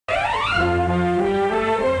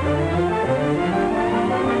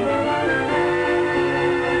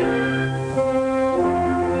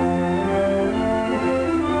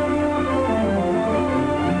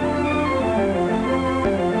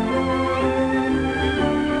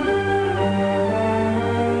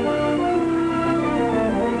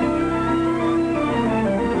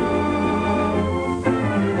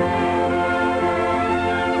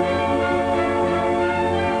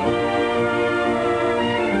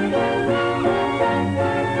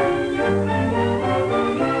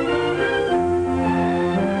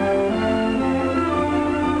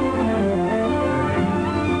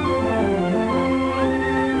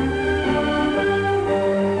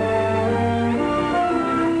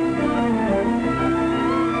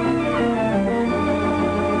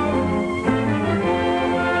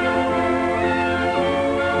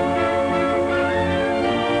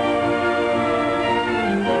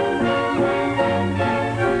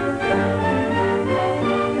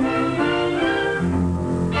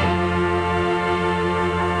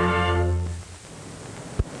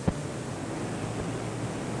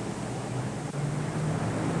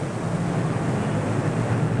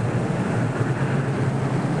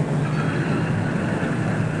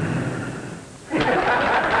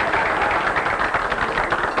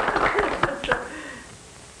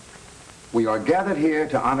are gathered here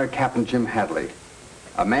to honor Captain Jim Hadley,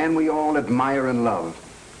 a man we all admire and love.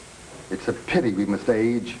 It's a pity we must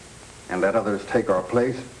age and let others take our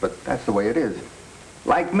place, but that's the way it is.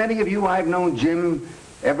 Like many of you, I've known Jim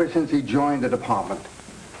ever since he joined the department.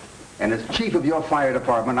 And as chief of your fire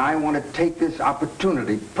department, I want to take this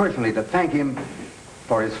opportunity personally to thank him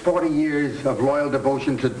for his 40 years of loyal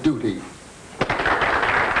devotion to duty.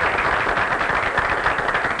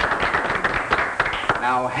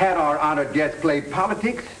 Now, had our honored guest played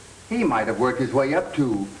politics, he might have worked his way up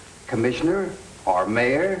to commissioner or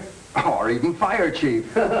mayor or even fire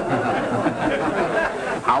chief.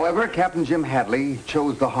 However, Captain Jim Hadley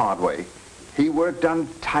chose the hard way. He worked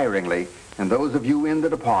untiringly, and those of you in the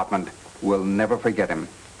department will never forget him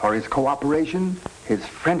for his cooperation, his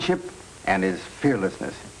friendship, and his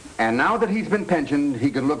fearlessness. And now that he's been pensioned,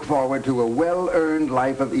 he can look forward to a well-earned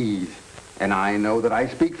life of ease. And I know that I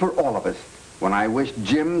speak for all of us when I wish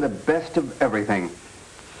Jim the best of everything.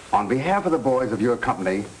 On behalf of the boys of your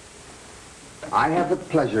company, I have the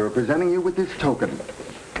pleasure of presenting you with this token.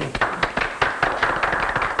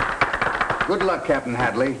 Good luck, Captain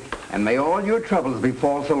Hadley, and may all your troubles be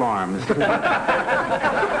false alarms.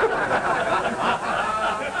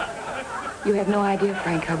 You have no idea,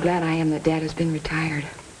 Frank, how glad I am that Dad has been retired.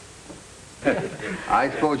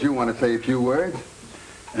 I suppose you want to say a few words?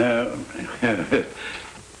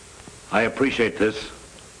 I appreciate this.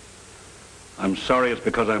 I'm sorry it's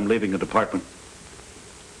because I'm leaving the department.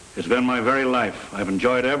 It's been my very life. I've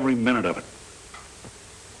enjoyed every minute of it.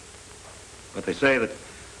 But they say that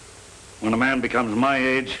when a man becomes my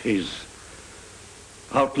age, he's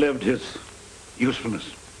outlived his usefulness.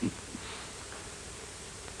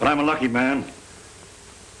 But I'm a lucky man.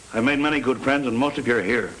 I've made many good friends, and most of you are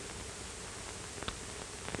here.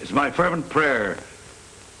 It's my fervent prayer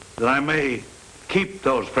that I may keep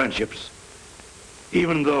those friendships,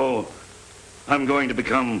 even though I'm going to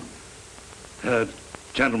become a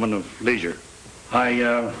gentleman of leisure.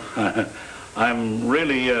 I'm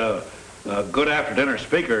really a good after-dinner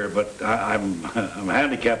speaker, but I'm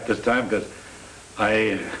handicapped this time because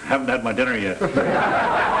I haven't had my dinner yet.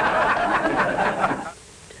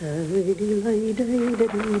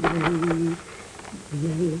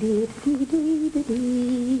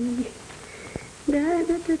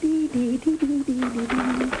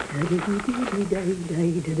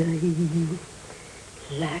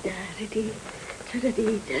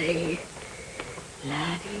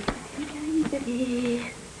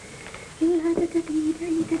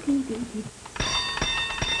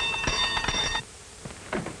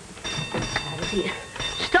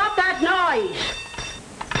 Stop that noise!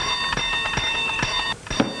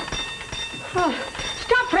 Oh,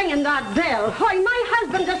 stop ringing that bell. Why, my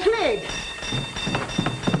husband's asleep.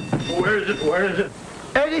 Where is it? Where is it?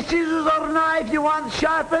 Any scissors or knife you want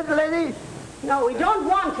sharpened, lady? No, we don't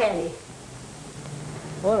want any.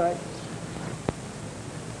 All right.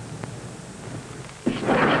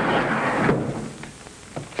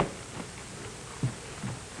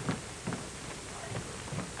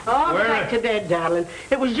 Oh, go back to bed, darling.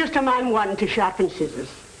 It was just a man wanting to sharpen scissors.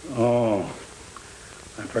 Oh,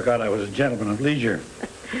 I forgot I was a gentleman of leisure.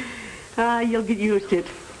 You'll get used to it.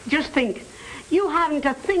 Just think, you haven't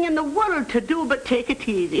a thing in the world to do but take it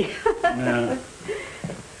easy. Yeah.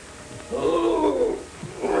 Oh,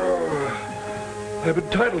 I'm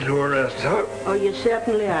entitled to a rest, huh? Oh, you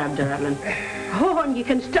certainly are, darling. Oh, and you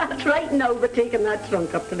can start right now by taking that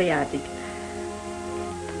trunk up to the attic.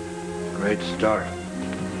 Great start.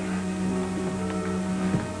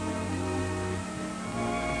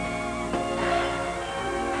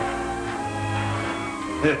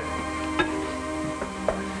 Just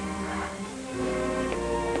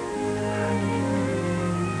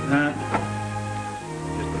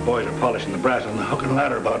the boys are polishing the brass on the hook and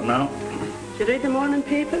ladder about now. Did you read the morning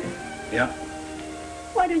paper? Yeah.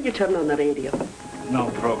 Why don't you turn on the radio?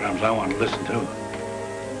 No programs I want to listen to.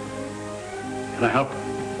 Can I help?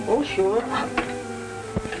 Oh, sure.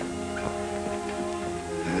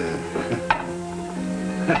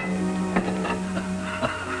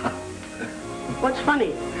 What's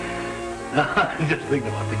funny? I'm just thinking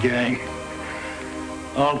about the gang.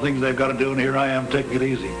 All the things they've got to do, and here I am taking it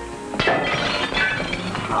easy.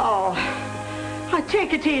 Oh,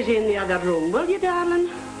 take it easy in the other room, will you, darling?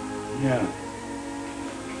 Yeah.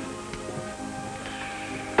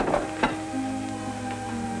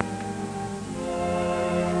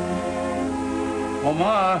 Oh,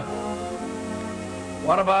 Ma,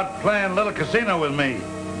 what about playing a little casino with me?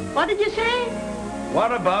 What did you say?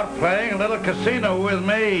 What about playing a little casino with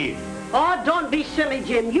me? Oh, don't be silly,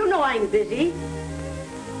 Jim. You know I'm busy.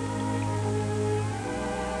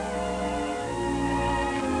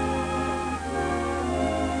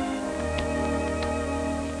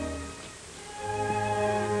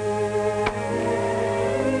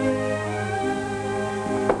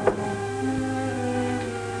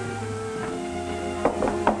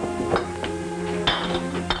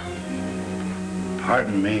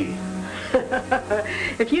 Pardon me.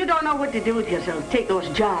 If you don't know what to do with yourself, take those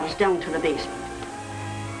jars down to the basement.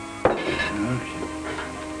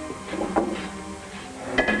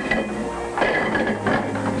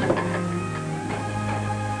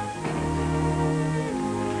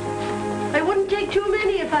 I wouldn't take too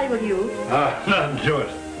many if I were you. Nothing to it.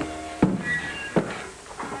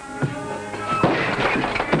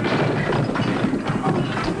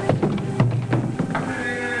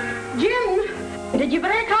 Jim, did you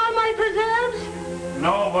break all my preserves?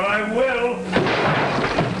 No, but I will.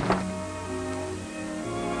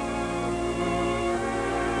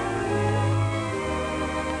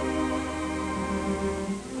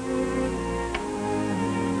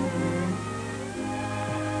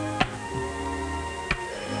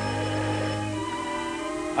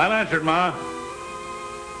 I'll answer it, Ma.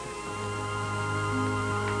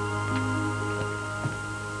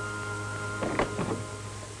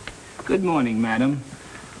 Good morning, madam.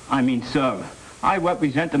 I mean, sir. I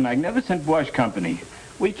represent the Magnificent Wash Company.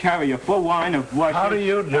 We carry a full line of washes. How do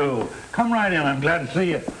you do? Come right in. I'm glad to see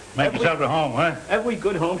you. Make yourself at home, huh? Every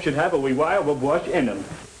good home should have a reliable wash in them.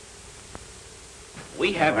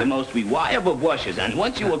 We have the most reliable washes, and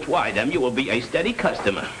once you apply them, you will be a steady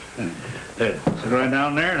customer. There, sit right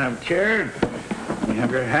down there and have a chair. You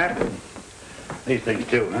have your hat. These things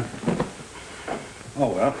too, huh? Oh,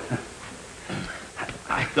 well.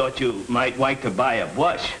 I thought you might like to buy a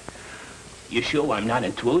wash. You sure I'm not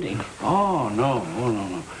intruding? Oh, no.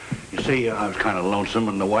 You see, I was kind of lonesome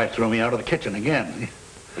and the wife threw me out of the kitchen again.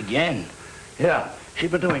 Again? Yeah,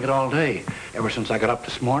 she's been doing it all day, ever since I got up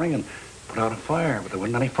this morning and put out a fire, but there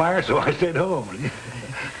wasn't any fire, so I stayed home.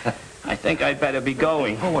 I think I'd better be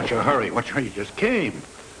going. Oh, what's your hurry? You just came.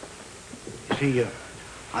 You see,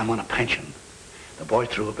 I'm on a pension. The boys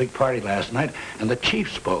threw a big party last night, and the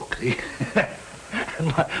chief spoke.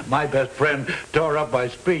 And my best friend tore up my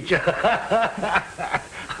speech. I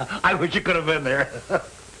wish you could have been there.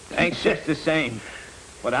 Thanks just the same.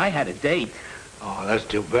 But I had a date. Oh, that's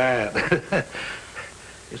too bad.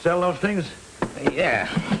 You sell those things? Yeah.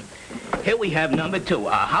 Here we have number 2,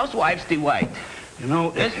 a housewife's delight. You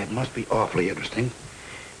know, it must be awfully interesting.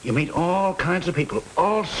 You meet all kinds of people,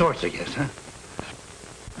 all sorts, I guess, huh?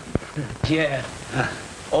 Yeah,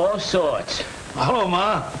 all sorts. Hello,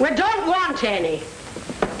 Ma. We don't want any.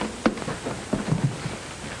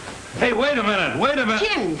 Hey, wait a minute.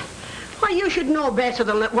 Jim, why, you should know better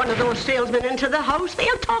than let one of those salesmen into the house.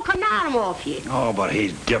 They'll talk an arm off you. Oh, but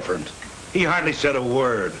he's different. He hardly said a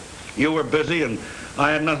word. You were busy, and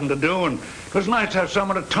I had nothing to do, and it was nice to have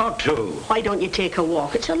someone to talk to. Why don't you take a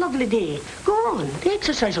walk? It's a lovely day. Go on. The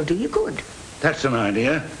exercise will do you good. That's an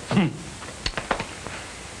idea.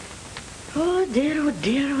 Oh, dear, oh,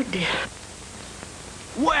 dear, oh, dear.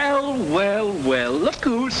 Well, look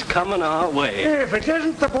who's coming our way. If it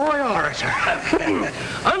isn't the boy orator.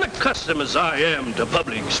 Unaccustomed as I am to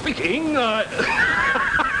public speaking,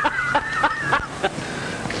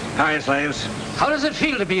 Hi, slaves. How does it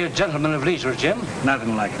feel to be a gentleman of leisure, Jim?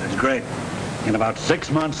 Nothing like it. It's great. In about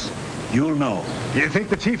 6 months, you'll know. You think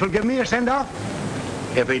the chief will give me a send-off?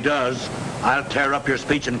 If he does, I'll tear up your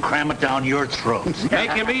speech and cram it down your throat.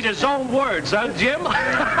 make him eat his own words, huh, Jim?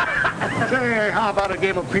 Say, how about a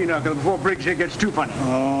game of pinochle before Briggs here gets too funny?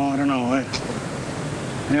 Oh, I don't know. I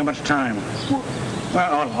don't have much time.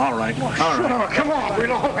 Well, all right. All right. Oh, come on,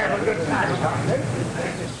 we'll all have a good time.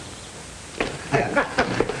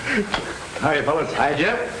 Hi, fellas. Hi,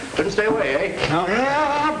 Jim. Couldn't stay away, eh?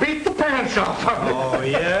 Yeah, beat the pants off. Oh,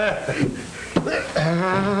 yeah?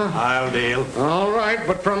 I'll deal. All right,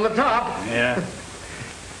 but from the top. Yeah.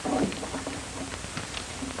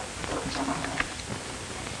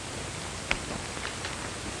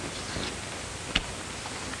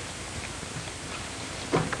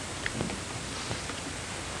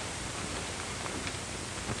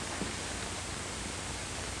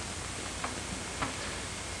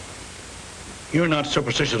 You're not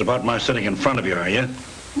superstitious about my sitting in front of you, are you?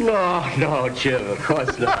 No, Jim, of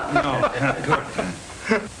course not. No, good.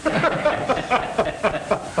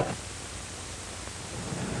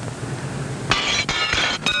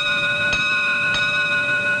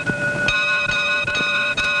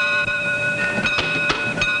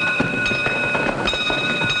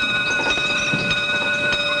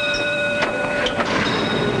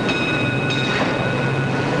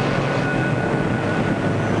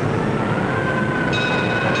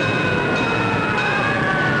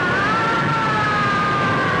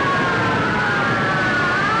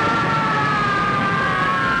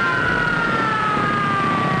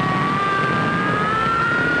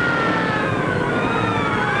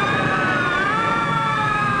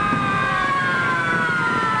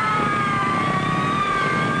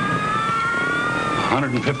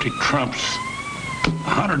 50 trumps,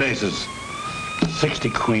 100 aces, 60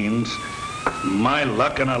 queens. My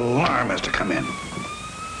luck, an alarm has to come in.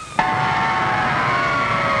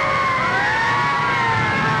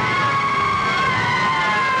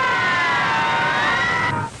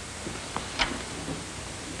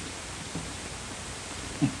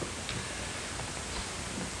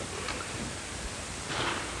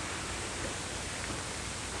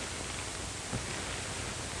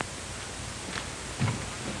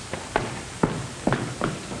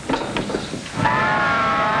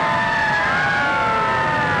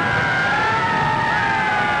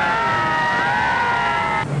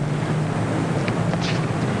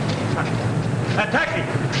 Taxi!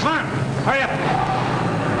 Come on! Hurry up!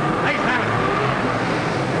 Hey, Simon!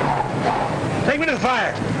 Take me to the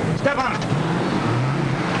fire! Step on it!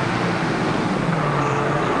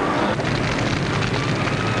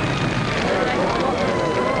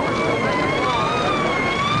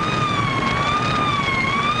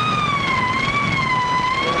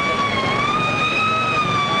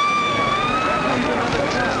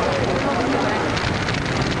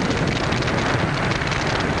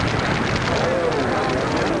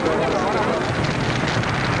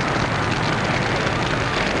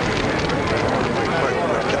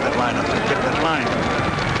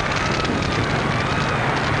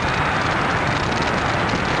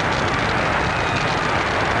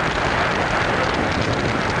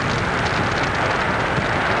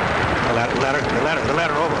 The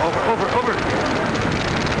ladder, over.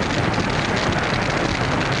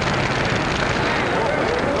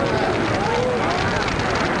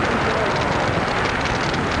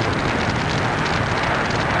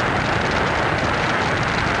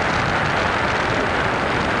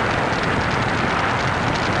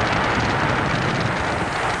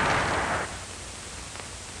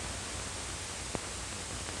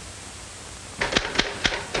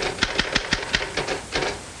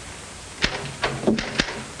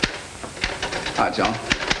 Hi, John.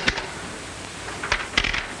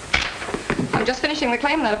 I'm just finishing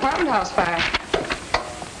reclaiming that apartment house fire.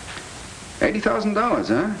 $80,000,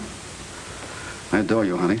 huh? I adore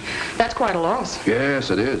you, honey. That's quite a loss. Yes,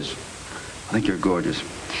 it is. I think you're gorgeous.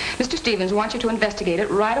 Mr. Stevens wants you to investigate it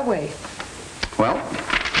right away. Well,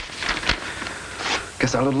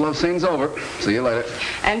 guess our little love scene's over. See you later.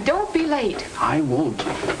 And don't be late. I won't.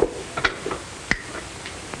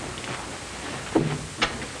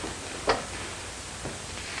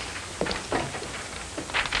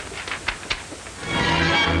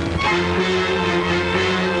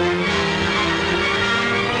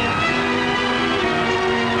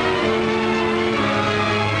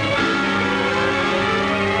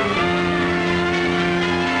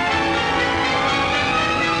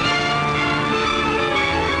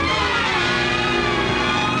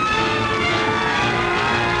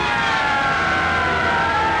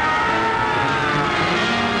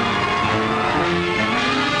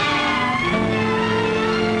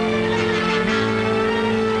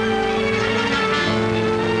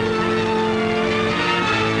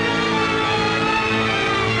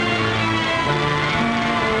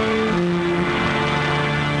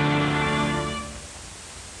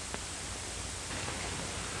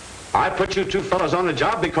 I put you two fellas on the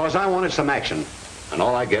job because I wanted some action. And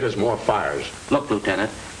all I get is more fires. Look, Lieutenant,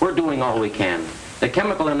 we're doing all we can. The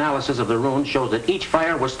chemical analysis of the ruins shows that each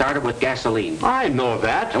fire was started with gasoline. I know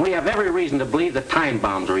that. And we have every reason to believe that time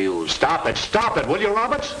bombs were used. Stop it, will you,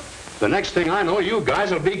 Roberts? The next thing I know, you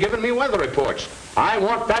guys will be giving me weather reports. I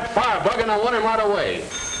want that firebug and I want him right away.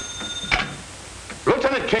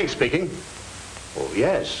 Lieutenant King speaking. Oh,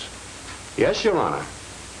 yes. Yes, Your Honor.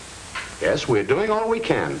 Yes, we're doing all we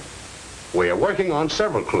can. We are working on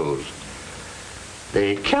several clues.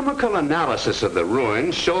 The chemical analysis of the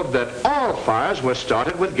ruins showed that all fires were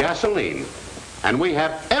started with gasoline. And we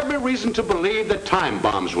have every reason to believe that time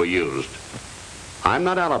bombs were used. I'm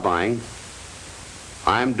not alibying.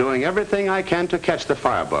 I'm doing everything I can to catch the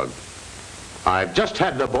firebug. I've just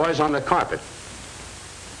had the boys on the carpet.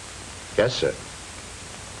 Yes, sir.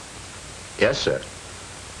 Yes, sir.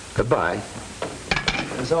 Goodbye.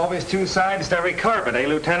 There's always two sides to every carpet, eh,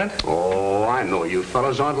 Lieutenant? Oh, I know you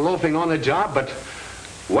fellas aren't loafing on the job, but,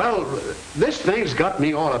 well, this thing's got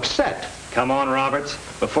me all upset. Come on, Roberts,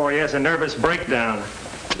 before he has a nervous breakdown.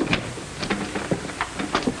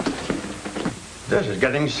 This is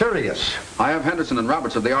getting serious. I have Henderson and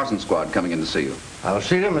Roberts of the arson squad coming in to see you. I'll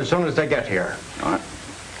see them as soon as they get here. All right.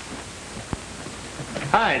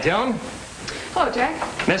 Hi, Joan. Hello,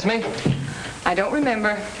 Jack. Miss me? I don't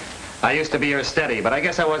remember. I used to be your steady, but I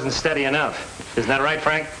guess I wasn't steady enough. Isn't that right,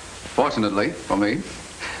 Frank? Fortunately, for me.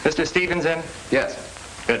 Mr. Stevens in? Yes.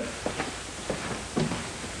 Good.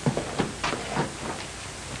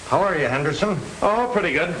 How are you, Henderson? Oh,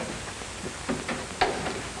 pretty good.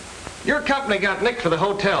 Your company got nicked for the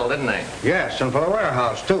hotel, didn't they? Yes, and for the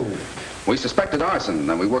warehouse, too. We suspected arson,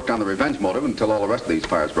 and we worked on the revenge motive until all the rest of these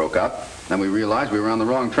fires broke out. Then we realized we were on the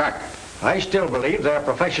wrong track. I still believe they're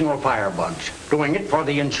professional firebugs, doing it for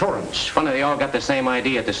the insurance. It's funny they all got the same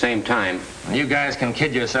idea at the same time. You guys can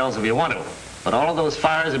kid yourselves if you want to, but all of those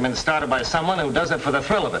fires have been started by someone who does it for the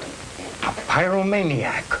thrill of it. A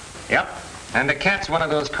pyromaniac. Yep. And to catch one of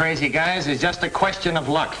those crazy guys is just a question of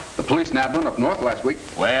luck. The police nabbed one up north last week.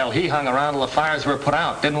 Well, he hung around till the fires were put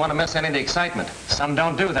out. Didn't want to miss any of the excitement. Some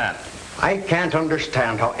don't do that. I can't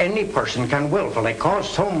understand how any person can willfully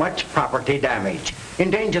cause so much property damage,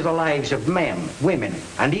 endanger the lives of men, women,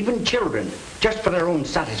 and even children, just for their own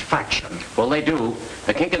satisfaction. Well, they do.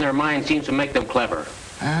 The kink in their mind seems to make them clever.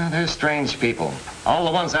 They're strange people. All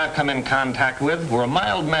the ones I've come in contact with were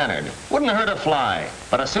mild-mannered. Wouldn't hurt a fly.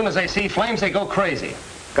 But as soon as they see flames, they go crazy.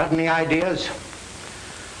 Got any ideas?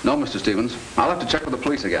 No, Mr. Stevens. I'll have to check with the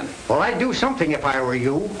police again. Well, I'd do something if I were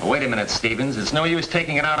you. Wait a minute, Stevens. It's no use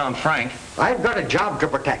taking it out on Frank. I've got a job to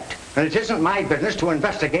protect, and it isn't my business to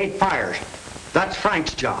investigate fires. That's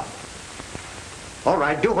Frank's job. All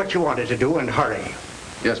right, do what you wanted to do and hurry.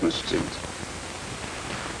 Yes, Mr. Stevens.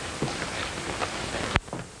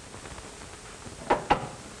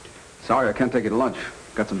 Sorry, I can't take you to lunch.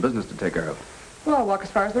 Got some business to take care of. Well, I'll walk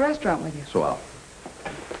as far as the restaurant with you. Swell.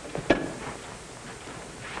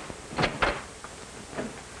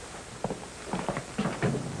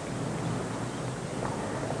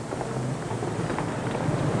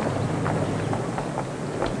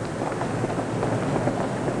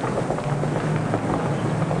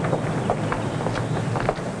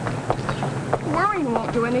 Worrying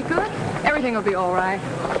won't do any good. Everything will be all right.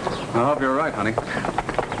 I hope you're right, honey.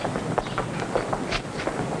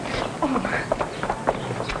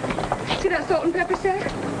 See that salt and pepper set?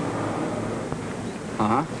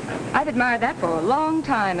 Uh-huh. I've admired that for a long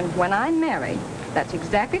time, and when I'm married, that's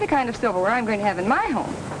exactly the kind of silverware I'm going to have in my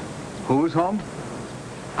home. Whose home?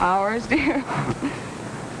 Ours, dear.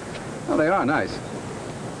 Well, they are nice.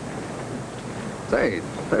 Say,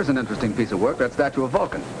 there's an interesting piece of work, that statue of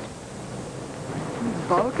Vulcan.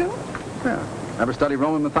 Vulcan? Yeah. Ever study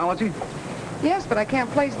Roman mythology? Yes, but I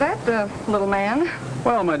can't place that, little man.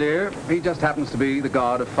 Well, my dear, he just happens to be the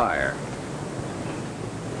god of fire.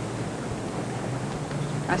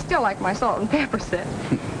 I still like my salt and pepper set.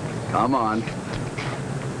 Come on.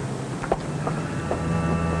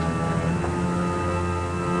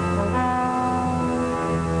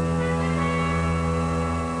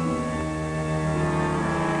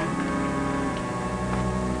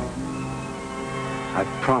 I've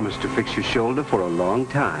promised to fix your shoulder for a long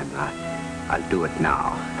time. I'll do it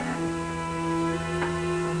now.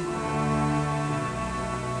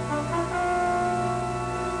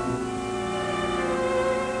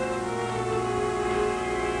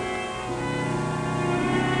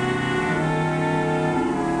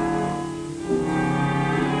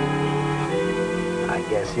 I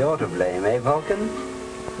guess you're to blame, eh, Vulcan?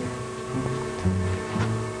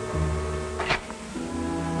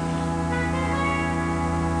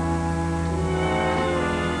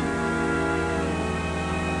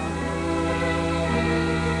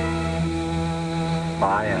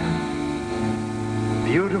 Fire.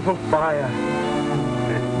 Beautiful fire.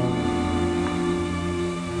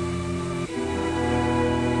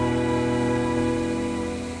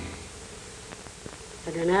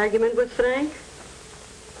 Had an argument with Frank?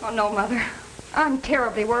 Oh, no, Mother. I'm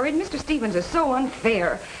terribly worried. Mr. Stevens is so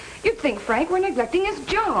unfair. You'd think Frank were neglecting his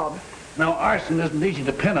job. Now, arson isn't easy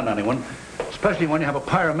to pin on anyone, especially when you have a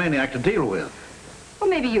pyromaniac to deal with. Well,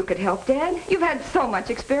 maybe you could help, Dad. You've had so much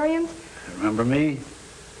experience. Remember me?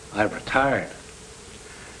 I've retired.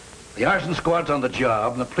 The arson squad's on the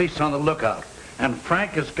job, and the police on the lookout. And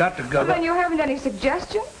Frank has got to go... Well, then you haven't any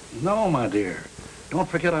suggestions? No, my dear. Don't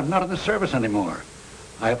forget I'm not in the service anymore.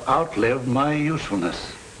 I've outlived my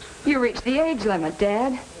usefulness. You reached the age limit,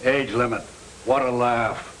 Dad. Age limit. What a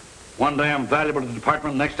laugh. One day I'm valuable to the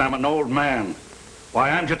department, next time an old man.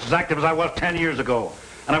 Why, I'm just as active as I was 10 years ago.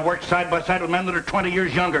 And I've worked side by side with men that are 20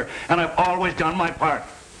 years younger, and I've always done my part.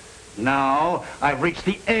 Now, I've reached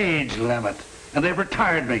the age limit, and they've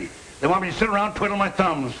retired me. They want me to sit around twiddling my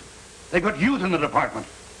thumbs. They've got youth in the department.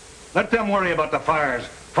 Let them worry about the fires,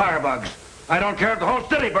 firebugs. I don't care if the whole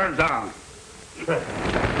city burns down.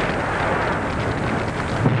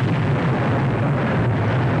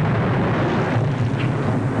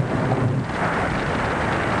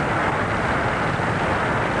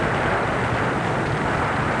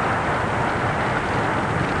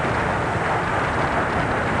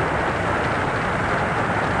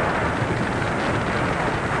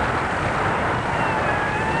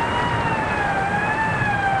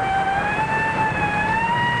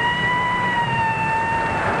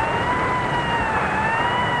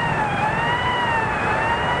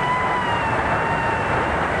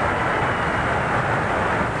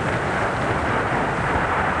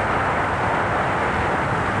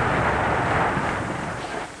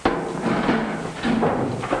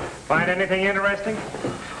 anything interesting?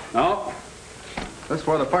 No. That's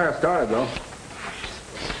where the fire started, though.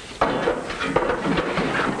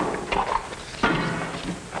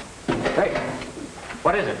 Hey,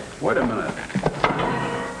 what is it? Wait a minute.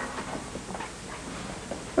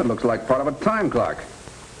 That looks like part of a time clock.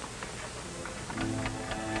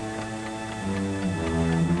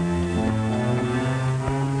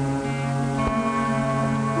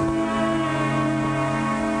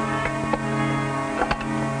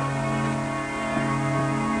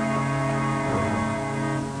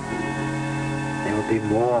 There will be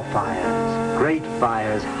more fires, great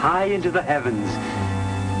fires, high into the heavens.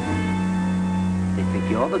 They think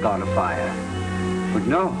you're the god of fire. But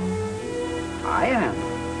no, I am.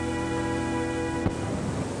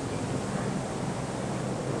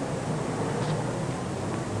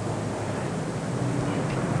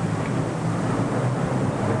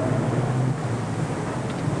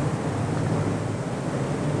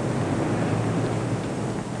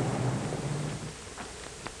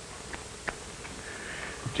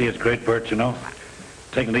 See, it's great, Bert, you know.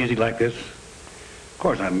 Taking it easy like this. Of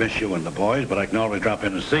course, I miss you and the boys, but I can always drop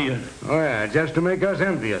in and see you. Oh, yeah, just to make us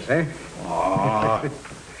envious, eh? Aw,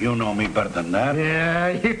 you know me better than that.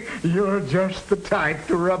 Yeah, you're just the type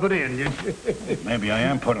to rub it in. Maybe I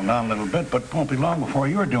am putting on a little bit, but it won't be long before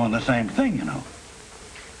you're doing the same thing, you know.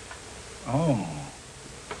 Oh.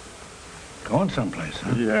 Going someplace,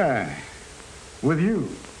 huh? Yeah, with you.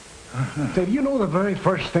 Say, do you know the very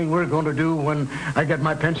first thing we're going to do when I get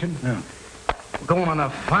my pension? Yeah. We're going on a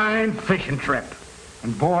fine fishing trip.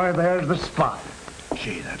 And boy, there's the spot.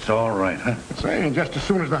 Gee, that's all right, huh? Say, and just as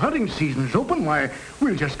soon as the hunting season's open, why,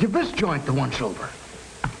 we'll just give this joint the once-over.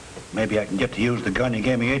 Maybe I can get to use the gun you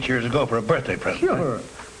gave me 8 years ago for a birthday present. Sure.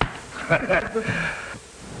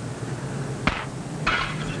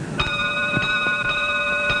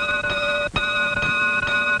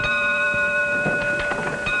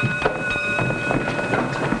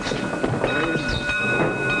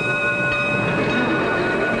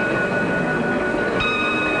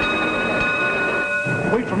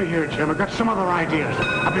 Wait for me here, Jim. I've got some other ideas.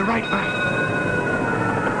 I'll be right back.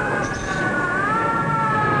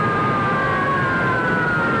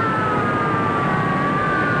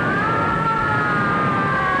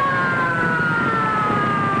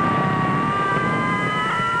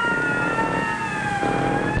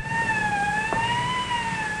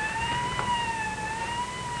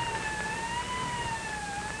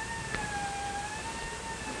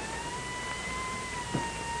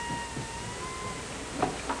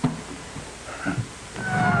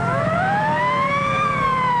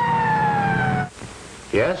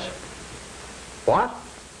 Yes? What?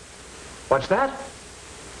 What's that?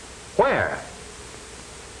 Where?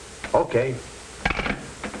 Okay.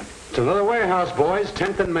 It's another warehouse, boys.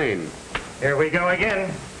 10th and Main. Here we go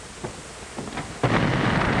again.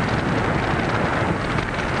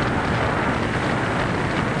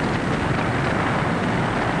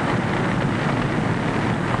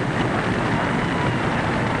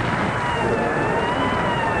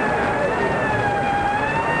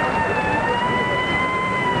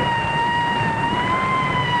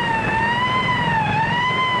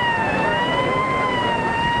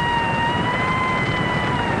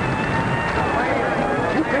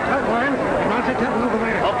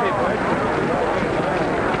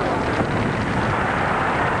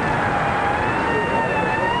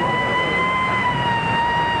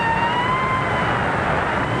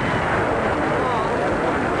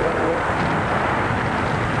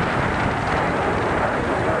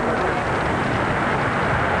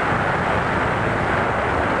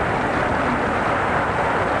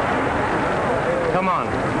 Come on.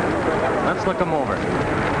 Let's look them over.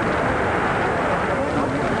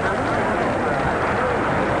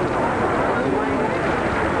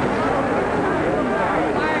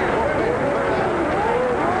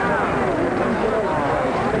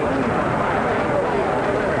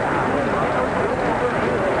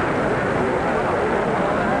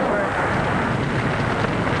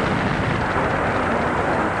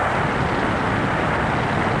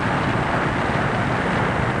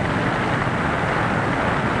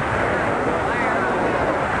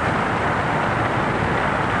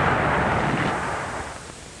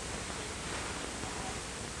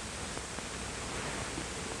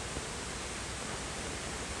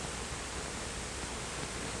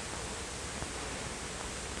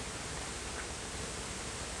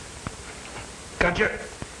 Gotcha.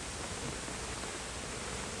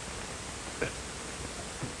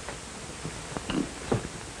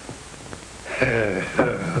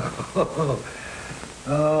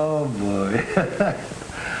 Oh, boy.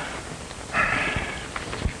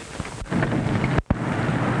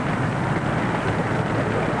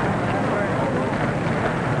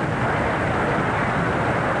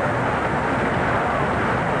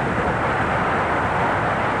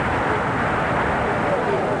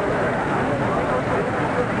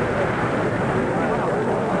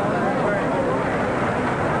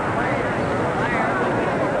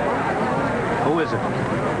 is it?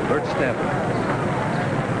 Bert Stanton.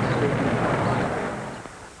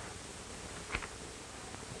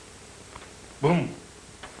 Boom.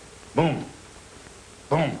 Boom.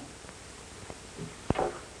 Boom.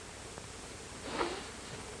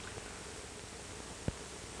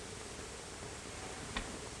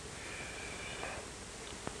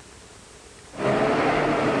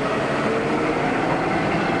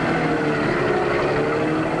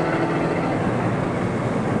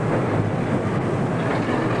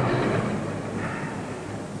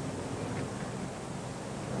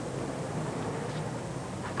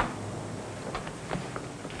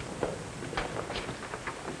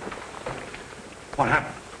 What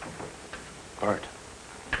happened? Bert.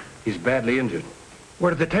 He's badly injured.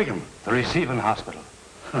 Where did they take him? The receiving hospital.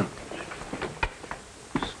 Huh.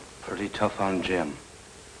 It's pretty tough on Jim.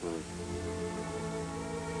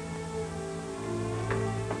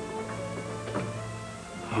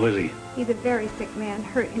 How is he? He's a very sick man,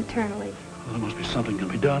 hurt internally. Well, there must be something can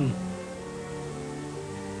be done.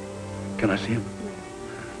 Can I see him?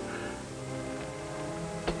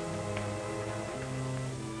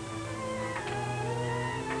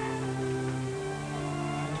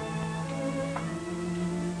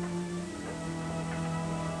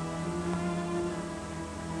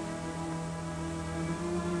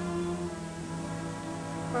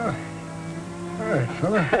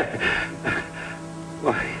 Fella.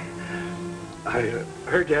 Why, I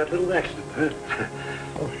heard you had a little accident, huh?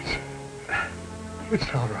 Oh,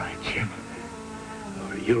 it's all right, Jim.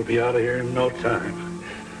 Oh, you'll be out of here in no time.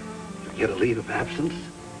 You get a leave of absence,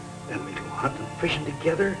 then we go hunting and fishing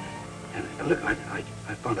together. And look, I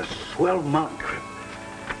found a swell mountain trip.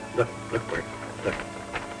 Look, Bert, look.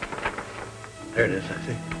 There it is, I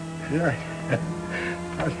see. Yeah,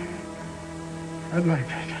 I'd like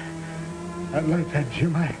that. I'd like that,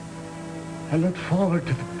 Jim. I look forward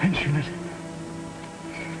to the pension.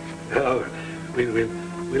 Oh,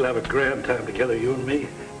 we'll have a grand time together, you and me.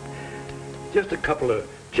 Just a couple of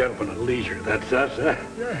gentlemen at leisure, that's us, huh?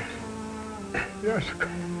 Yes, of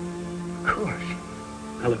course.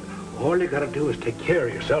 Now look, all you gotta do is take care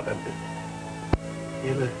of yourself and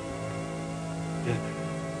you'll,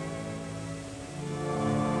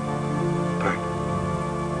 Bert.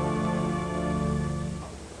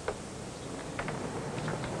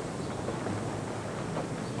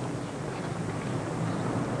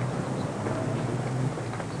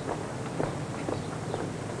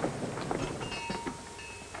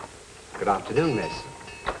 Good afternoon, miss.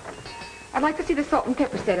 I'd like to see the salt and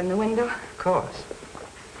pepper set in the window. Of course.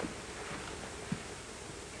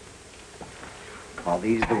 Are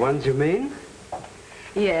these the ones you mean?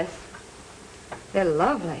 Yes. They're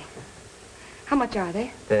lovely. How much are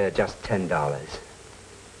they? They're just $10.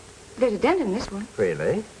 There's a dent in this one.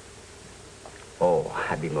 Really? Oh,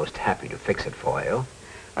 I'd be most happy to fix it for you.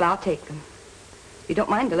 Well, I'll take them. You don't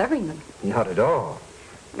mind delivering them? Not at all.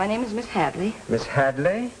 My name is Miss Hadley. Miss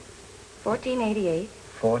Hadley? 1488.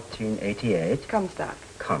 1488. Comstock.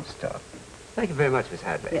 Comstock. Thank you very much, Miss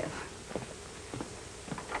Hadley. Yes.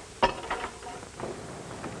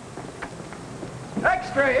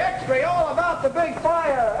 X-ray, X-ray, all about the big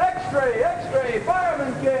fire. X-ray, X-ray,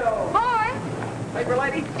 fireman kill. Boy! Paper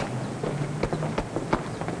lady.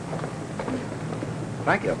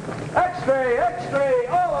 Thank you. X-ray, X-ray,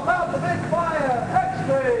 all about the big fire.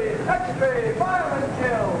 X-ray, X-ray, fireman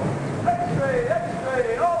kill. X-ray,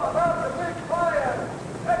 X-ray, all about the big fire.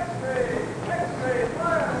 X-ray, X-ray,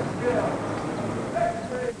 fireman kill.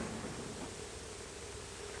 X-ray.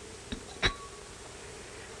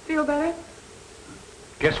 Feel better?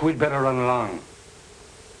 Guess we'd better run along.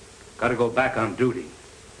 Gotta go back on duty.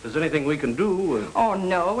 If there's anything we can do, Oh,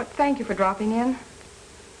 no. But thank you for dropping in.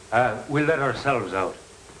 we'll let ourselves out.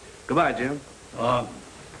 Goodbye, Jim.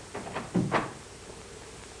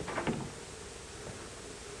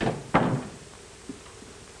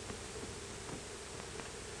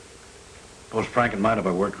 Suppose Frank and mind if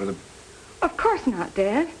I worked with him? Of course not,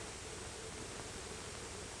 Dad.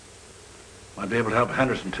 Might be able to help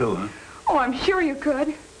Henderson, too, huh? Oh, I'm sure you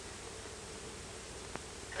could.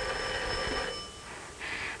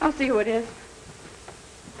 I'll see who it is.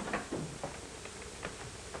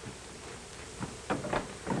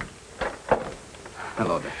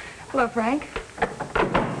 Hello there. Hello, Frank.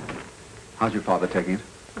 How's your father taking it?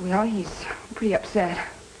 Well, he's pretty upset.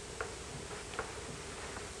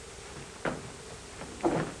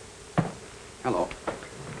 Hello.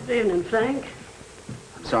 Good evening, Frank.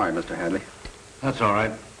 I'm sorry, Mr. Hadley. That's all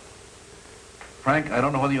right. Frank, I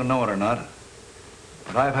don't know whether you know it or not,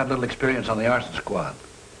 but I've had little experience on the arson squad.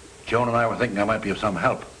 Joan and I were thinking I might be of some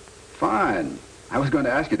help. Fine. I was going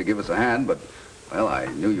to ask you to give us a hand, but Well, I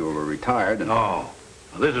knew you were retired and... No.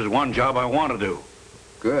 This is one job I want to do.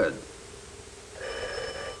 Good.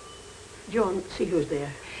 Joan, see who's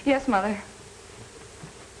there. Yes, Mother.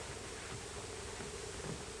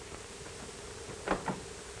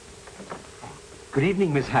 Good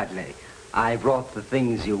evening, Miss Hadley. I brought the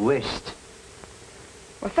things you wished.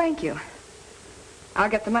 Well, thank you. I'll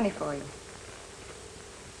get the money for you.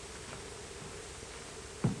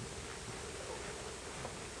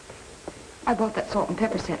 I bought that salt and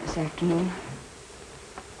pepper set this afternoon.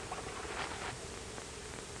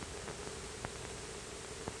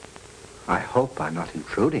 I hope I'm not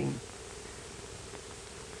intruding.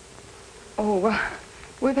 Oh,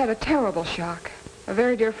 we've had a terrible shock. A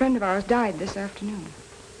very dear friend of ours died this afternoon.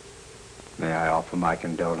 May I offer my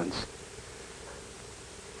condolence?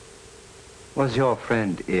 Was your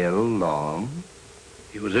friend ill long?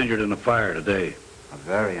 He was injured in a fire today.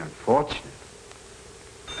 Very unfortunate.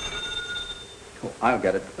 Oh, I'll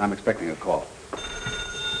get it. I'm expecting a call.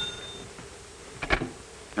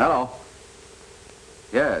 Hello.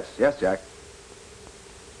 Yes, Jack.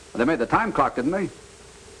 Well, they made the time clock, didn't they?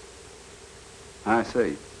 I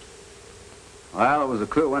see. Well, it was a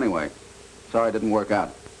clue anyway. Sorry it didn't work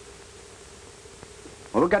out.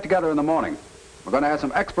 Well, we'll get together in the morning. We're going to have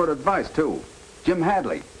some expert advice, too. Jim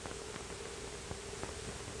Hadley.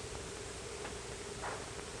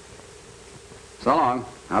 So long.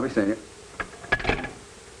 I'll be seeing you.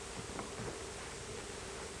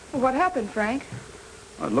 What happened, Frank?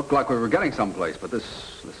 Well, it looked like we were getting someplace, but this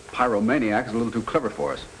pyromaniac is a little too clever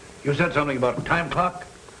for us. You said something about a time clock?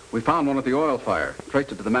 We found one at the oil fire.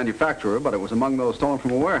 Traced it to the manufacturer, but it was among those stolen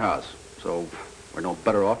from a warehouse. So we're no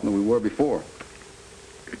better off than we were before.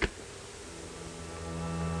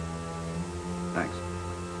 Thanks.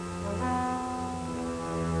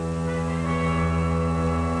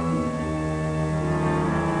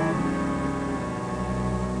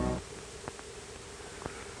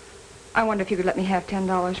 I wonder if you could let me have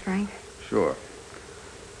 $10, Frank. Sure.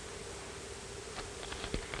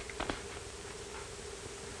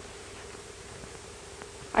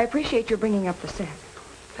 I appreciate your bringing up the set.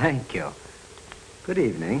 Thank you. Good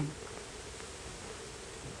evening.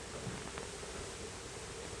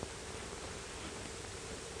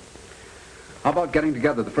 How about getting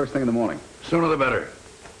together the first thing in the morning? Sooner the better.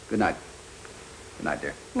 Good night. Good night,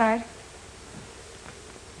 dear. Night.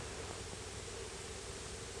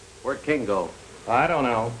 Where'd King go? I don't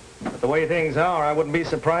know. But the way things are, I wouldn't be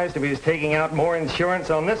surprised if he's taking out more insurance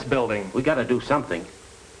on this building. We gotta do something.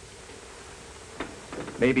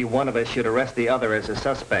 Maybe one of us should arrest the other as a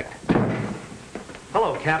suspect.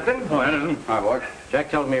 Hello, Captain. Oh, Anderson. Hi, boy.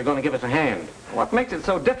 Jack tells me you're gonna give us a hand. What makes it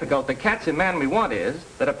so difficult to catch the man we want is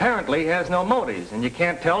that apparently he has no motives, and you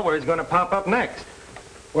can't tell where he's going to pop up next.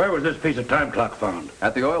 Where was this piece of time clock found?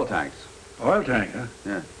 At the oil tanks. Oil tank, huh?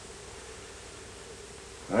 Yeah.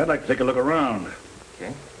 I'd like to take a look around.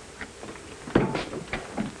 Okay.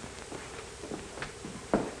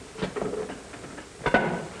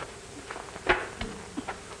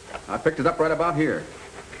 I picked it up right about here.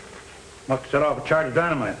 Must have set off a charge of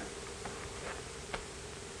dynamite.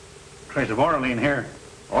 Trace of Oralene here.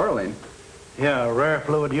 Oralene? Yeah, a rare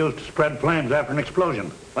fluid used to spread flames after an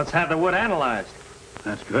explosion. Let's have the wood analyzed.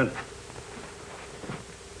 That's good.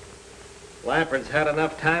 Lampard's had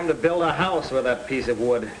enough time to build a house with that piece of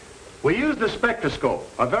wood. We used the spectroscope,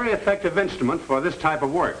 a very effective instrument for this type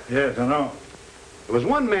of work. Yes, I know. There was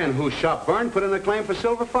one man whose shop burned put in a claim for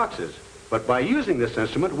silver foxes. But by using this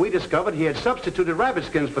instrument, we discovered he had substituted rabbit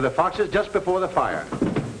skins for the foxes just before the fire.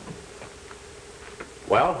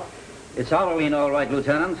 Well? It's Oralene, all right,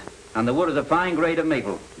 Lieutenant. And the wood is a fine grade of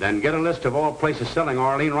maple. Then get a list of all places selling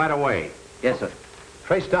Oralene right away. Yes, sir.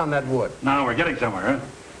 Trace down that wood. Now we're getting somewhere, huh?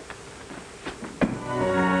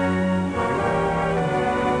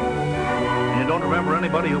 And you don't remember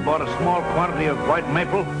anybody who bought a small quantity of white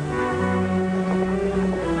maple?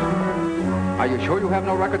 Are you sure you have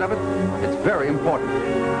no record of it? It's very important.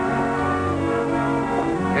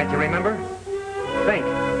 Can't you remember? Think.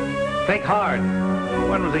 Think hard.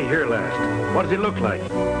 When was he here last? What does he look like?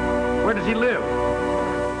 Where does he live?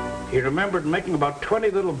 He remembered making about 20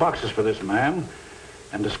 little boxes for this man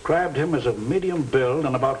and described him as of medium build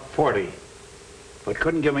and about 40. But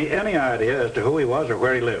couldn't give me any idea as to who he was or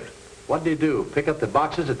where he lived. What did he do? Pick up the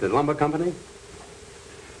boxes at the lumber company?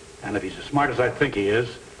 And if he's as smart as I think he is,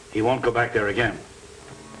 he won't go back there again.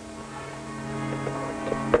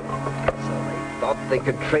 So they thought they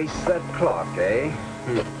could trace that clock, eh?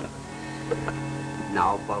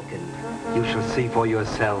 Now, Vulcan, you shall see for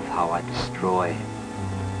yourself how I destroy.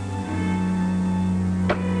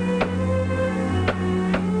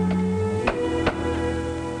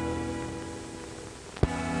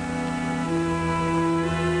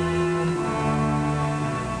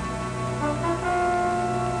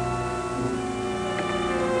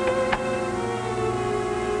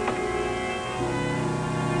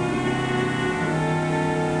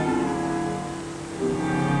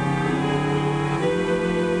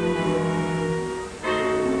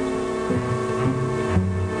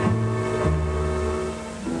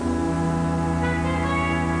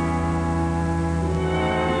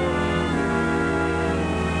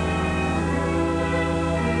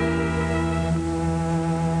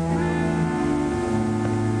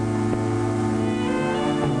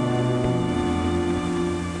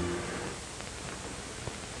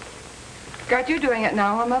 got you doing it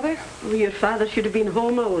now, huh, Mother? Oh, your father should have been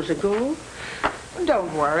home hours ago.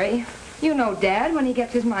 Don't worry. You know Dad when he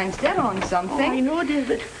gets his mind set on something. Oh, I know,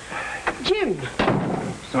 David. Jim,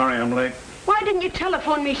 Sorry I'm late. why didn't you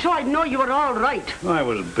telephone me so I'd know you were all right? I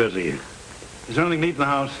was busy. Is there anything to eat in the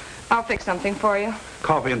house? I'll fix something for you.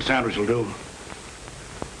 Coffee and sandwich will do.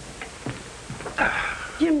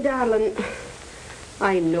 Jim, darling,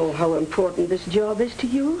 I know how important this job is to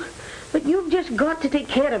you, but you've just got to take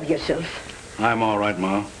care of yourself. I'm all right,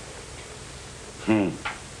 Ma.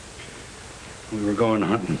 We were going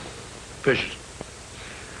hunting. Fishing.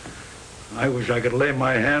 I wish I could lay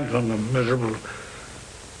my hands on the miserable...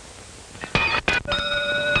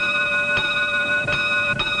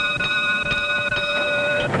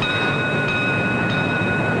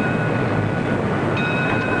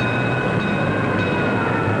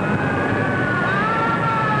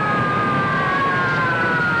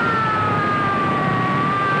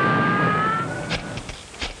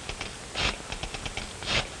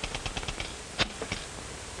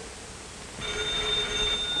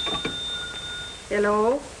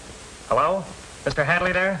 Hello? Hello? Mr.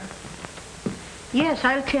 Hadley there? Yes,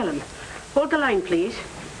 I'll tell him. Hold the line, please.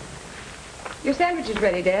 Your sandwich is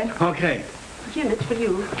ready, Dad. Okay. Jim, it's for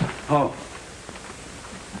you. Oh.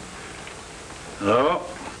 Hello?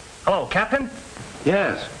 Hello, Captain?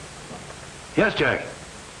 Yes. Yes, Jack.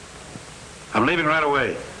 I'm leaving right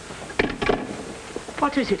away.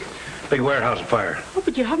 What is it? Big warehouse fire. Oh,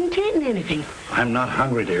 but you haven't eaten anything. I'm not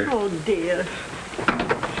hungry, dear. Oh, dear.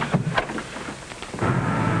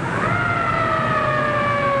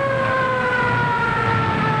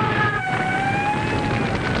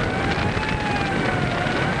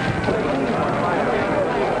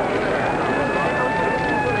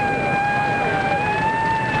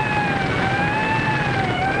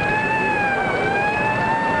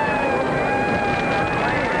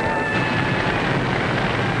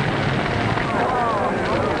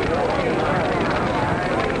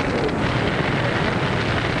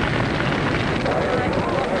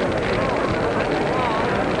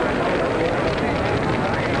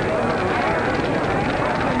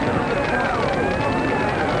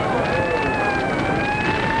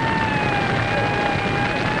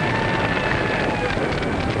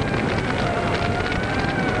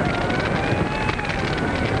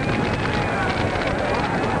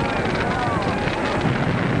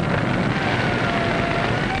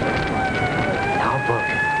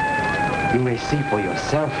 You may see for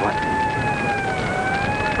yourself what...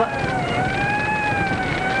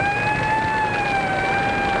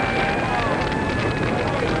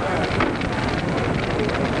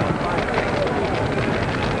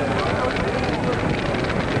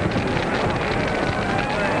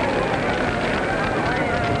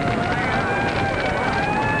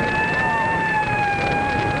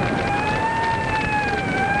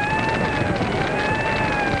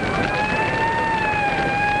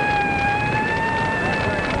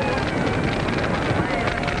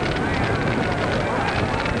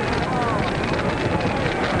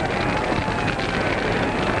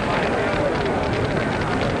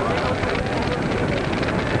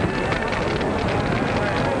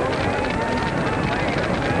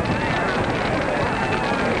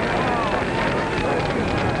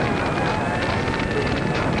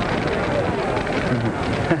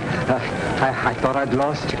 I thought I'd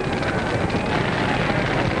lost you.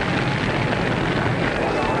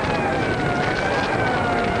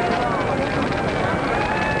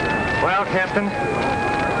 Well, Captain,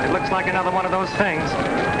 it looks like another one of those things.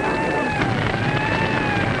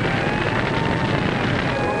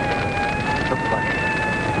 Look like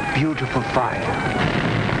a beautiful fire.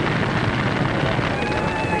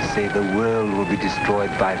 They say the world will be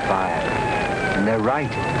destroyed by fire. And they're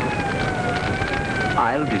right.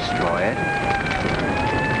 I'll destroy it.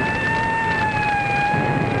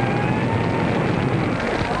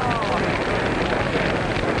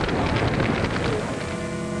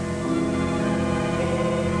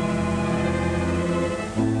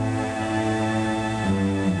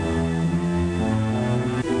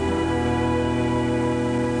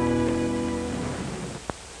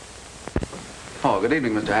 Oh, good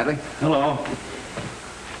evening, Mr. Hadley. Hello.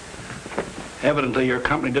 Evidently, your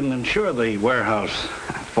company didn't insure the warehouse.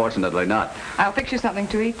 Fortunately not. I'll fix you something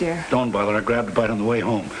to eat, dear. Don't bother. I grabbed a bite on the way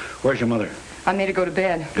home. Where's your mother? I made her go to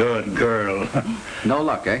bed. Good girl. No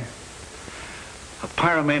luck, eh? A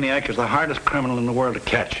pyromaniac is the hardest criminal in the world to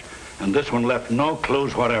catch, and this one left no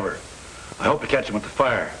clues whatever. I hope to catch him at the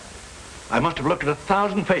fire. I must have looked at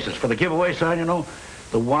 1,000 faces for the giveaway sign, you know,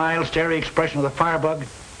 the wild, starry expression of the firebug.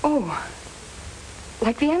 Oh,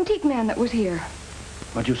 like the antique man that was here.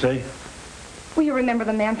 What'd you say? Will you remember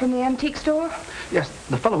the man from the antique store? Yes,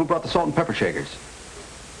 the fellow who brought the salt and pepper shakers.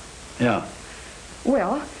 Yeah.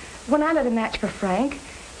 Well, when I lit a match for Frank,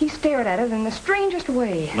 he stared at it in the strangest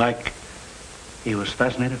way. Like he was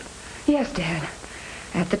fascinated? Yes, Dad.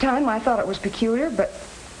 At the time, I thought it was peculiar, but,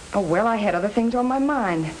 oh, well, I had other things on my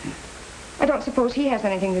mind. I don't suppose he has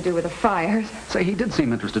anything to do with the fires. Say, he did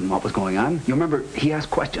seem interested in what was going on. You remember, he asked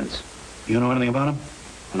questions. You know anything about him?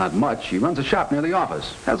 Well, not much. He runs a shop near the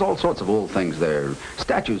office. Has all sorts of old things there.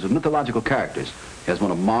 Statues of mythological characters. He has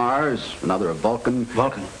one of Mars, another of Vulcan.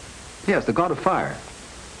 Vulcan? Yes, the god of fire.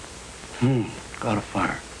 God of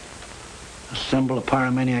fire. A symbol a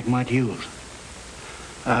pyromaniac might use.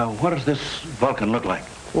 What does this Vulcan look like?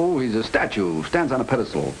 Oh, he's a statue. Stands on a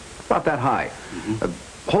pedestal. About that high.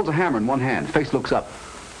 Holds a hammer in one hand. Face looks up.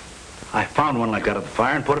 I found one like that at the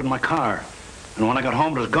fire and put it in my car. And when I got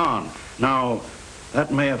home, it was gone. Now,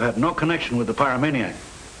 that may have had no connection with the pyromaniac.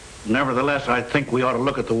 Nevertheless, I think we ought to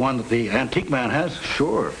look at the one that the antique man has.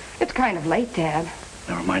 Sure. It's kind of late, Dad.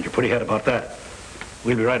 Never mind your pretty head about that.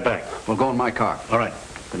 We'll be right back. We'll go in my car. All right.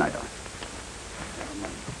 Good night, darling.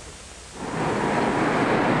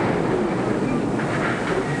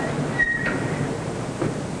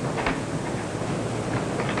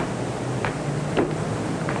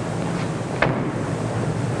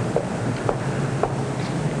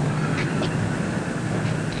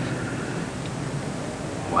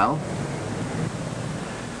 Well?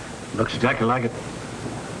 Looks exactly like it.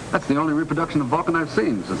 That's the only reproduction of Vulcan I've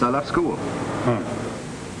seen since I left school.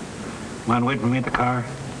 Mind waiting for me at the car?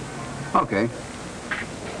 Okay.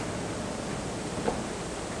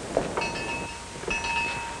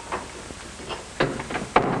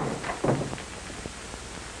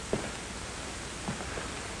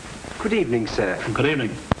 Good evening, sir. Good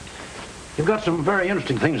evening. You've got some very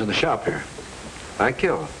interesting things in the shop here. Thank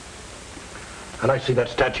you. I'd like to see that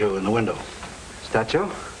statue in the window. Statue?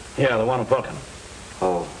 Yeah, the one of Vulcan.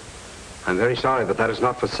 Oh, I'm very sorry, but that is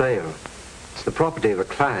not for sale. It's the property of a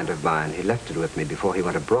client of mine. He left it with me before he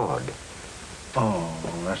went abroad. Oh,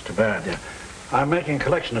 that's too bad. Yeah. I'm making a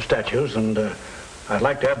collection of statues, and I'd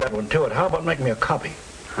like to add that one to it. How about making me a copy?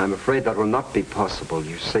 I'm afraid that will not be possible.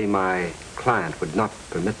 You see, my client would not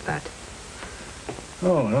permit that.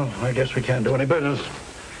 Oh, well, I guess we can't do any business.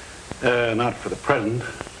 Not for the present.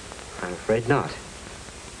 I'm afraid not.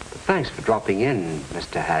 But thanks for dropping in,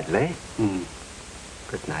 Mr. Hadley.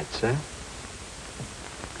 Good night, sir.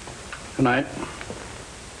 Good night.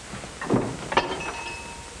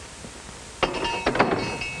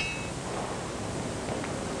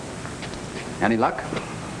 Any luck?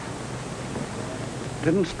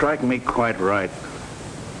 Didn't strike me quite right.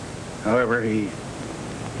 However, he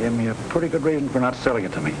gave me a pretty good reason for not selling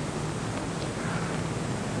it to me.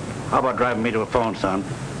 How about driving me to a phone, son?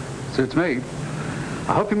 Suits me.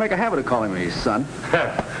 I hope you make a habit of calling me son.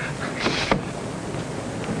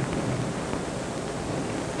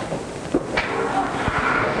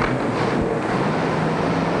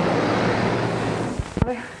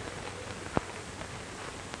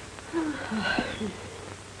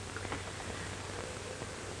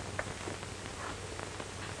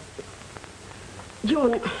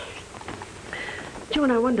 Joan,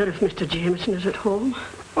 I wonder if Mr. Jameson is at home.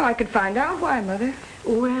 Well, I could find out. Why, Mother?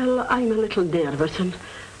 Well, I'm a little nervous, and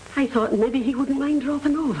I thought maybe he wouldn't mind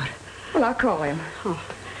dropping over. Well, I'll call him. Oh.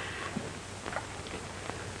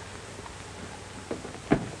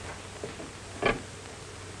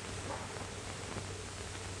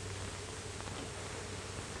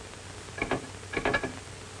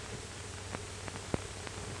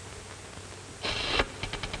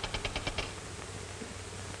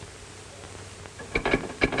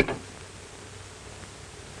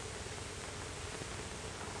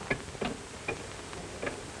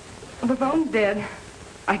 The phone's dead.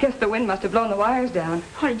 I guess the wind must have blown the wires down.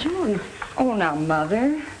 Why, Joan. Oh, now,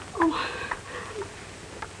 Mother. Oh.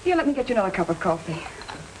 Here, let me get you another cup of coffee.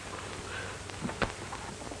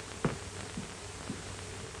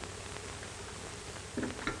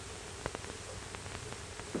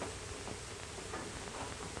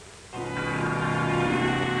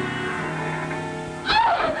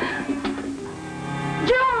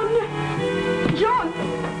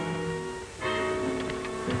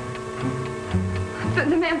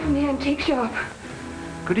 The man from the antique shop.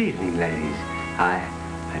 Good evening, ladies.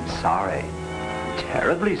 I'm sorry.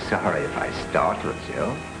 Terribly sorry if I startled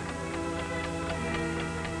you.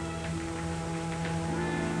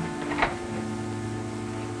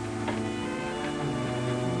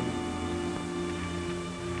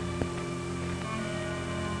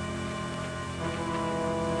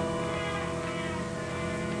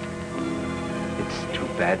 It's too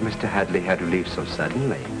bad Mr. Hadley had to leave so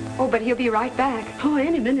suddenly. Oh, but he'll be right back. Oh,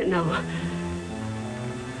 any minute now.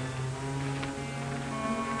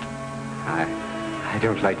 I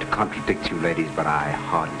don't like to contradict you ladies, but I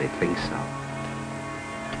hardly think so.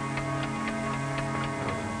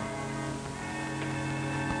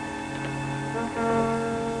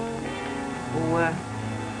 Oh,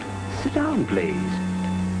 sit down, please.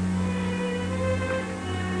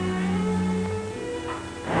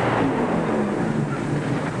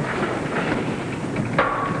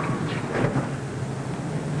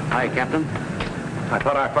 Hi, Captain. I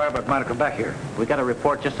thought our fireman might have come back here. We got a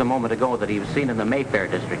report just a moment ago that he was seen in the Mayfair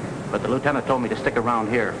district, but the lieutenant told me to stick around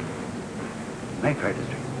here. Mayfair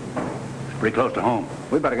district. It's pretty close to home.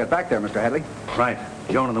 We better get back there, Mr. Hadley. Right.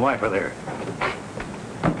 Joan and the wife are there.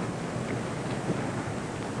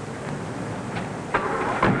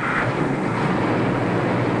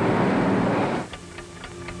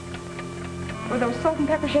 Well, those salt and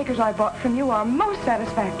pepper shakers I bought from you are most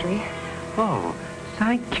satisfactory. Oh,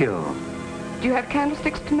 thank you. Do you have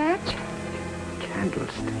candlesticks to match?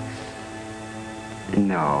 Candlesticks?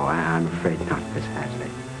 No, I'm afraid not, Miss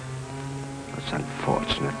Hadley. It's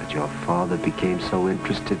unfortunate that your father became so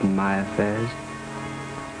interested in my affairs.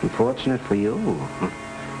 Unfortunate for you.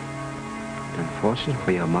 Unfortunate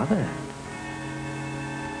for your mother.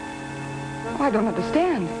 Oh, I don't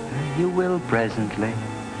understand. You will presently.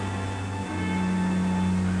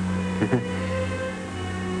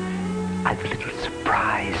 I've a little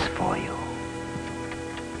surprise for you.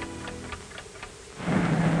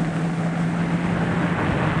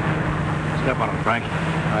 Step on him, Frank.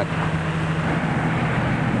 Right.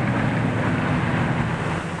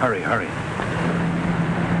 Hurry, hurry.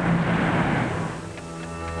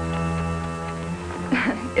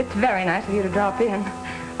 It's very nice of you to drop in.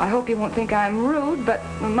 I hope you won't think I'm rude, but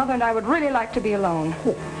Mother and I would really like to be alone.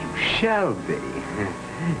 Oh, you shall be.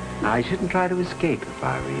 I shouldn't try to escape if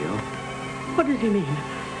I were you. What does he mean?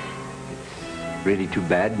 It's really too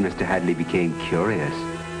bad Mr. Hadley became curious.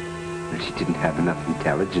 That he didn't have enough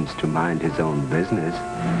intelligence to mind his own business.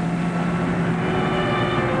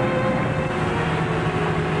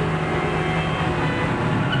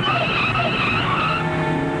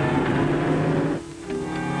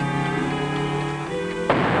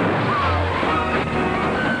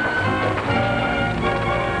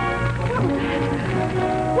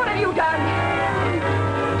 What have you done?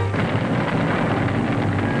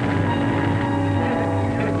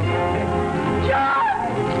 John!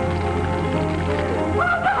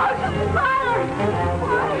 Well, the house is fire!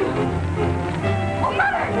 Why? Oh,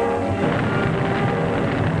 Mother!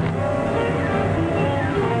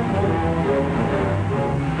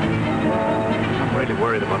 I'm really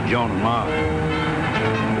worried about Joan and Ma.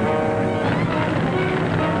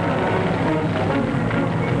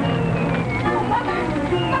 Oh, Mother!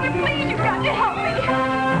 Mother, please, you've got to help me!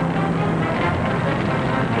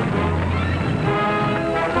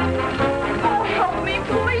 Oh, help me,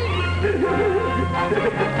 please!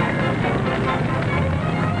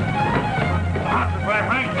 That's right,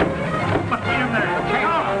 Frank. Must be in there. Hang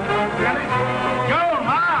on. Ready? Joan,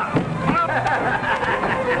 Ma!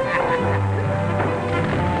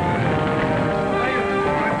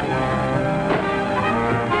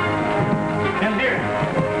 In here.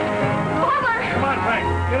 Mother! Come on, Frank.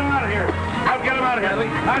 Get him out of here. I'll get him out of here.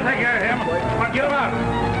 I'll take care of him. Come on, get him out.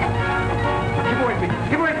 Keep away from me.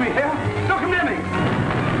 Keep away from me, yeah? Don't come near me.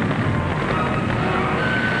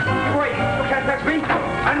 Keep away. You can't touch me.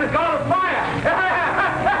 I'm the god of fire.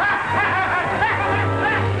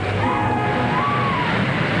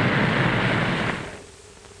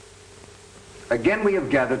 Again, we have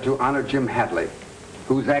gathered to honor Jim Hadley,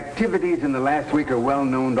 whose activities in the last week are well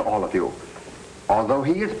known to all of you. Although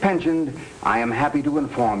he is pensioned, I am happy to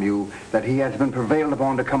inform you that he has been prevailed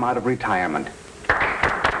upon to come out of retirement.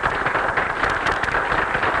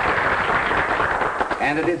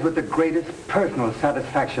 And it is with the greatest personal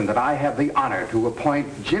satisfaction that I have the honor to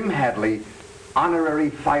appoint Jim Hadley honorary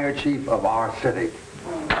fire chief of our city.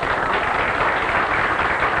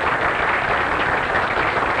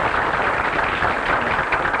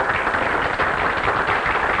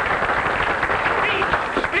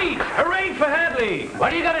 Speech! Hooray for Hadley! What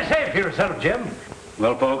do you got to say for yourself, Jim?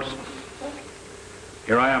 Well, folks,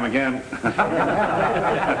 here I am again.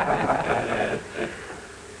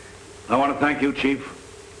 I want to thank you, Chief,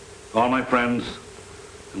 all my friends,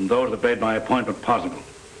 and those that made my appointment possible.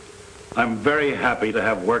 I'm very happy to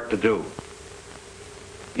have work to do.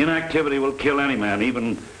 Inactivity will kill any man,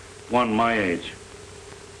 even one my age.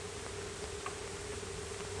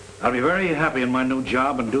 I'll be very happy in my new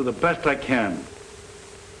job and do the best I can.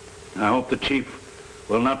 I hope the Chief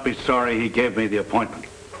will not be sorry he gave me the appointment.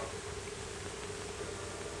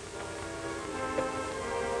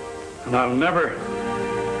 And I'll never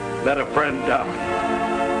let a friend down.